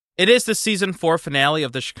It is the Season 4 finale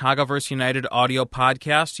of the ChicagoVerseUniteD audio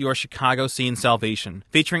podcast, Your Chicago Scene Salvation,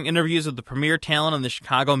 featuring interviews of the premier talent in the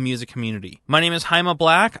Chicago music community. My name is Jaime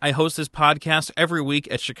Black. I host this podcast every week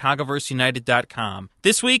at ChicagoVerseUniteD.com.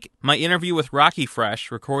 This week, my interview with Rockie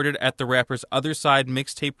Fresh, recorded at the rapper's Otherside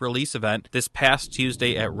mixtape release event this past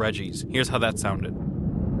Tuesday at Reggie's. Here's how that sounded.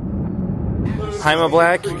 Jaime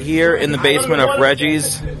Black here in the basement of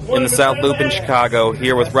Reggie's in the South Loop in Chicago,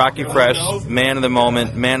 here with Rockie Fresh, man of the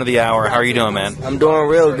moment, man of the hour. How are you doing, man? I'm doing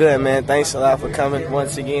real good, man. Thanks a lot for coming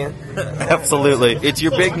once again. Absolutely. It's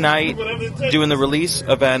your big night, doing the release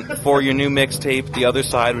event for your new mixtape, The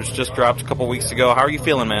Otherside, which just dropped a couple weeks ago. How are you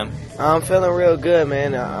feeling, man? I'm feeling real good,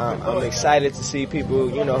 man. I'm excited to see people,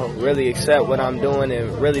 really accept what I'm doing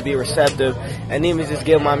and really be receptive and even just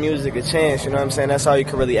give my music a chance, you know what I'm saying? That's all you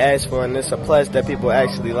can really ask for, and it's a plus that people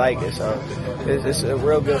actually like it, so it's a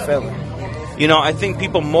real good feeling. I think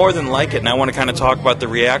people more than like it, and I want to kind of talk about the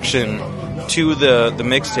reaction to the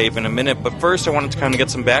mixtape in a minute, but first I wanted to kind of get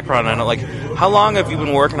some background on it. Like, how long have you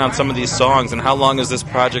been working on some of these songs, and how long has this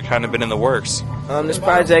project kind of been in the works? This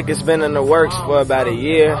project has been in the works for about a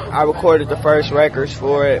year. I recorded the first records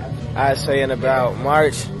for it, I'd say in about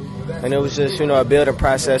March, and it was just, a building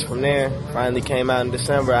process from there. Finally came out in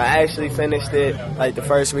December. I actually finished it like the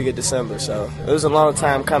first week of December, so it was a long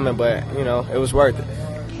time coming, but, it was worth it.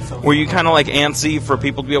 Were you kind of like antsy for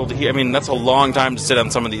people to be able to hear? I mean, that's a long time to sit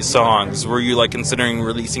on some of these songs. Were you like considering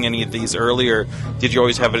releasing any of these early, or did you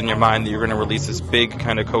always have it in your mind that you're going to release this big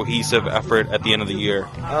kind of cohesive effort at the end of the year?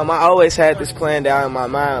 I always had this planned out in my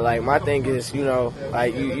mind. Like, my thing is, you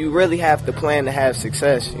really have to plan to have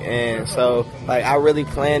success. And so, I really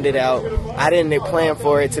planned it out. I didn't plan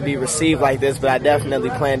for it to be received like this, but I definitely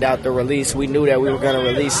planned out the release. We knew that we were going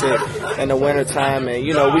to release it in the wintertime, and,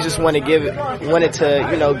 we just wanted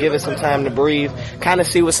to give it some time to breathe, kind of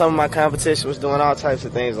see what some of my competition was doing, all types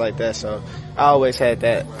of things like that. So I always had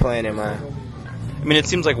that plan in mind. I mean, it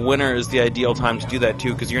seems like winter is the ideal time to do that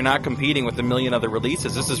too, because you're not competing with a million other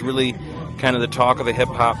releases. This is really kind of the talk of the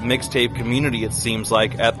hip-hop mixtape community, it seems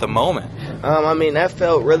like, at the moment. That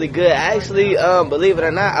felt really good. Actually, believe it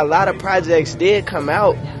or not, a lot of projects did come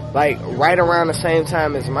out right around the same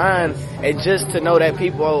time as mine, and just to know that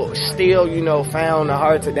people still, found it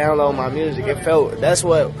hard to download my music, that's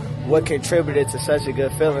what contributed to such a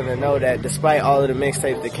good feeling, to know that despite all of the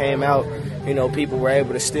mixtapes that came out, people were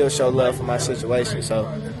able to still show love for my situation. So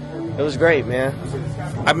it was great, man.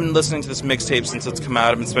 I've been listening to this mixtape since it's come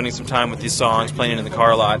out. I've been spending some time with these songs, playing it in the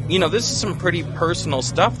car a lot. This is some pretty personal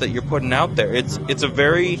stuff that you're putting out there. It's a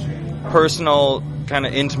very personal, kind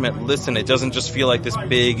of intimate listen. It doesn't just feel like this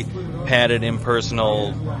big, padded,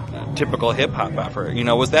 impersonal, typical hip-hop effort.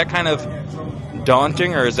 Was that kind of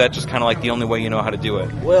daunting, or is that just kind of like the only way you know how to do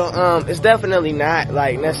it? Well, it's definitely not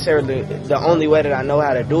necessarily the only way that I know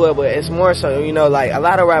how to do it, but it's more so, a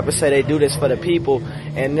lot of rappers say they do this for the people,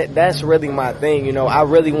 and that's really my thing. I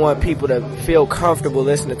really want people to feel comfortable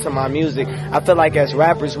listening to my music. I feel like as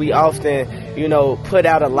rappers, we often, put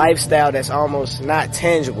out a lifestyle that's almost not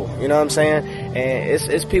tangible. You know what I'm saying? And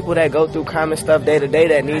it's people that go through common stuff day to day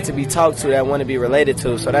that need to be talked to, that want to be related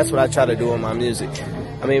to. So that's what I try to do in my music.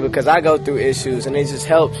 Because I go through issues, and it just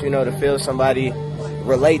helps, to feel somebody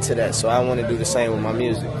relate to that. So I want to do the same with my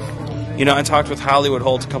music. I talked with Hollywood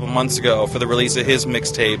Holt a couple months ago for the release of his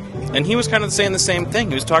mixtape, and he was kind of saying the same thing.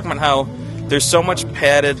 He was talking about how there's so much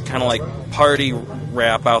padded, kind of like party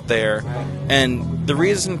rap out there, and the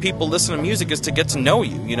reason people listen to music is to get to know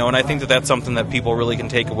you, and I think that that's something that people really can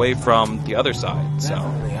take away from the other side. So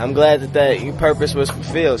I'm glad that your purpose was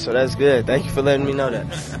fulfilled, so that's good. Thank you for letting me know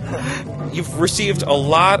that. You've received a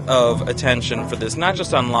lot of attention for this, not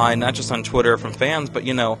just online, not just on Twitter from fans, but,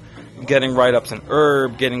 getting write-ups in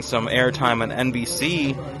Herb, getting some airtime on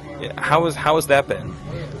NBC. How has that been?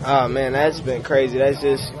 Oh, man, that's been crazy. That's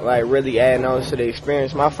just, really adding on to the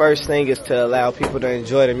experience. My first thing is to allow people to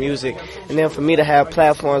enjoy the music, and then for me to have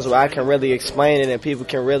platforms where I can really explain it and people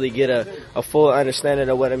can really get a full understanding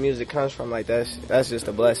of where the music comes from. That's just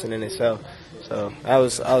a blessing in itself. So that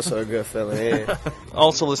was also a good feeling, yeah.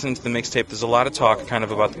 Also listening to the mixtape, there's a lot of talk kind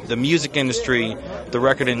of about the music industry, the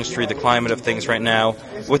record industry, the climate of things right now.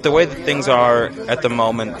 With the way that things are at the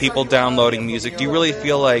moment, people downloading music, do you really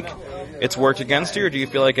feel like it's worked against you, or do you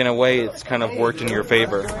feel like in a way it's kind of worked in your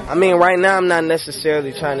favor? Right now I'm not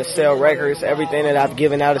necessarily trying to sell records. Everything that I've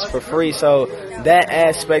given out is for free, so that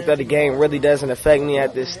aspect of the game really doesn't affect me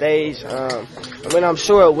at this stage. I'm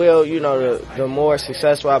sure it will, the more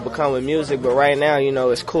successful I become with music, but right now,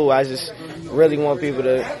 it's cool. I just really want people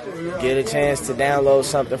to get a chance to download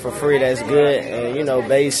something for free that's good and,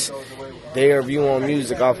 base their view on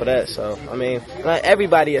music off of that. So, I mean, like,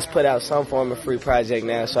 everybody has put out some form of free project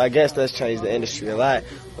now, so I guess that's changed the industry a lot.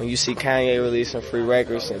 When you see Kanye releasing free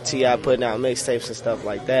records and T.I. putting out mixtapes and stuff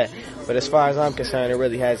like that. But as far as I'm concerned, it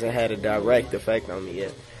really hasn't had a direct effect on me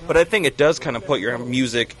yet. But I think it does kind of put your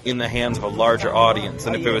music in the hands of a larger audience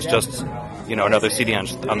than if it was just, another CD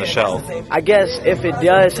on the shelf. I guess if it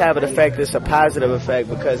does have an effect, it's a positive effect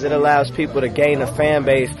because it allows people to gain a fan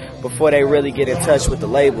base before they really get in touch with the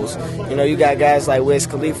labels. You got guys like Wiz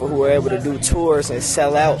Khalifa who were able to do tours and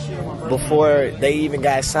sell out before they even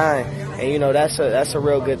got signed. And, that's a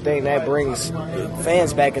real good thing. That brings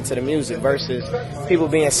fans back into the music versus people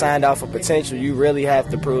being signed off of potential. You really have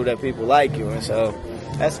to prove that people like you. And so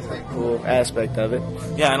that's a pretty cool aspect of it.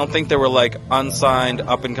 Yeah, I don't think there were, unsigned,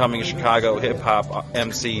 up-and-coming Chicago hip-hop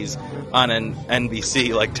MCs on an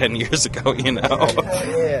NBC, 10 years ago,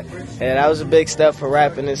 Yeah, and that was a big step for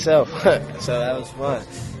rapping itself. So that was fun.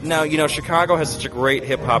 Now, Chicago has such a great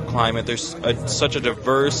hip-hop climate. There's such a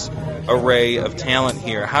diverse array of talent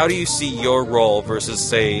here. How do you see your role versus,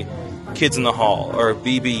 say, Kids in the Hall or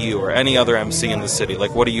BBU or any other MC in the city?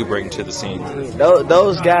 What do you bring to the scene?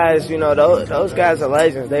 Those guys, those guys are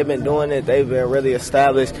legends. They've been doing it. They've been really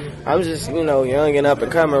established. I'm just, young and up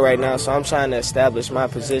and coming right now, so I'm trying to establish my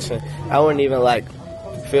position. I wouldn't even,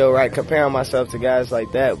 feel right comparing myself to guys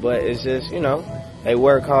like that, but it's just, they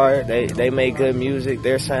work hard. They make good music.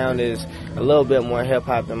 Their sound is a little bit more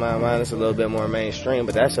hip-hop than mine. It's a little bit more mainstream,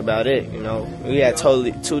 but that's about it, We had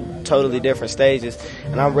two totally different stages,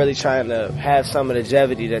 and I'm really trying to have some of the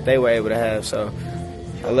longevity that they were able to have, so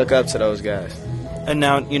I look up to those guys. And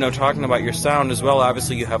now, talking about your sound as well,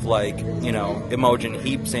 obviously you have, Imogen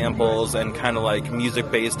Heap samples and kind of,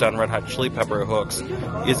 music based on Red Hot Chili Pepper hooks.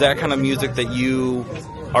 Is that kind of music that you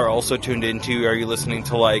are also tuned into? Are you listening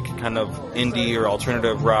to, kind of indie or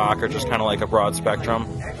alternative rock or just kind of, a broad spectrum?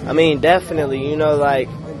 I mean, definitely.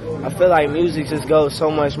 I feel like music just goes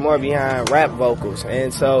so much more behind rap vocals.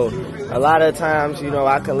 And so a lot of times,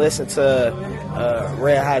 I can listen to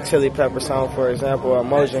Red Hot Chili Pepper song, for example, or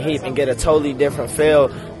Imogen Heap, and get a totally different feel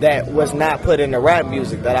that was not put in the rap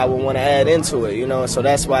music that I would want to add into it, And so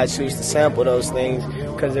that's why I choose to sample those things,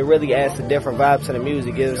 because it really adds a different vibe to the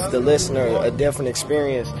music, gives the listener a different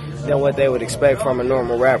experience than what they would expect from a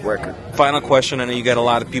normal rap record. Final question. I know you got a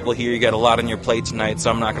lot of people here. You got a lot on your plate tonight,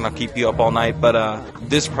 so I'm not going to keep you up all night. But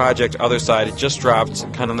this project, Otherside, it just dropped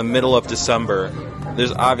kind of in the middle of December.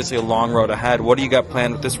 There's obviously a long road ahead. What do you got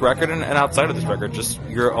planned with this record and outside of this record, just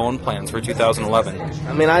your own plans for 2011?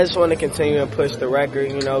 I mean, I just want to continue and push the record,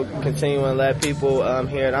 continue and let people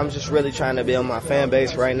hear it. I'm just really trying to build my fan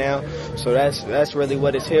base right now. So that's really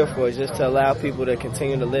what it's here for, is just to allow people to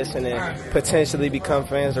continue to listen and potentially become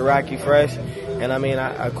fans of Rockie Fresh. And I mean,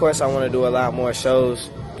 of course I want to do a lot more shows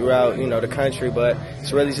throughout, the country, but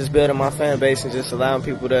it's really just building my fan base and just allowing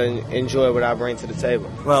people to enjoy what I bring to the table.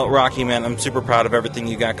 Well, Rockie, man, I'm super proud of everything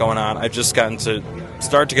you got going on. I've just gotten to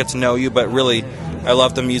start to get to know you, but really, I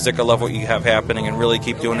love the music, I love what you have happening, and really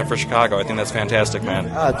keep doing it for Chicago. I think that's fantastic, man.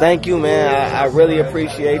 Thank you, man. I really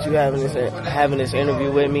appreciate you having this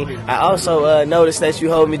interview with me. I also noticed that you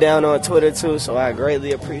hold me down on Twitter, too, so I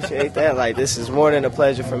greatly appreciate that. This is more than a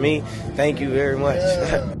pleasure for me. Thank you very much.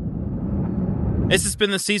 This has been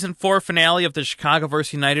the Season 4 finale of the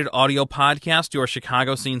ChicagoVerseUniteD audio podcast, Your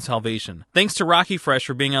Chicago Scene Salvation. Thanks to Rockie Fresh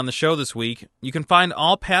for being on the show this week. You can find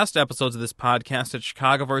all past episodes of this podcast at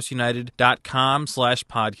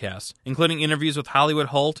ChicagoVerseUniteD.com/podcast, including interviews with Hollywood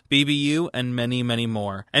Holt, BBU, and many, many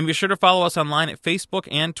more. And be sure to follow us online at Facebook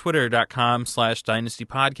and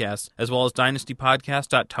Twitter.com/DynastyPodcast, as well as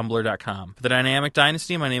DynastyPodcast.tumblr.com. For the Dynamic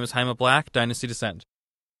Dynasty, my name is Jaime Black, Dynasty Descent.